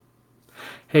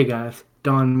Hey guys,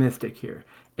 Don Mystic here,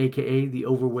 aka the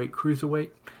Overweight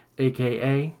Cruiserweight,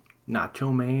 aka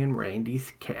Nacho Man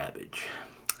Randy's Cabbage.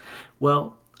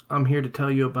 Well, I'm here to tell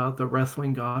you about the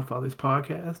Wrestling Godfathers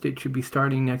podcast. It should be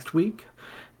starting next week,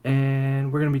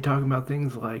 and we're going to be talking about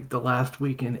things like the last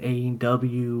week in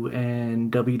AEW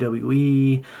and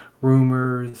WWE,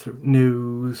 rumors,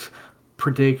 news,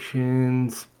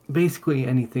 predictions, basically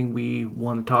anything we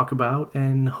want to talk about,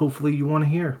 and hopefully you want to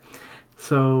hear.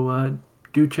 So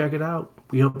do check it out.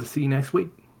 We hope to see you next week.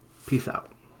 Peace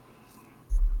out.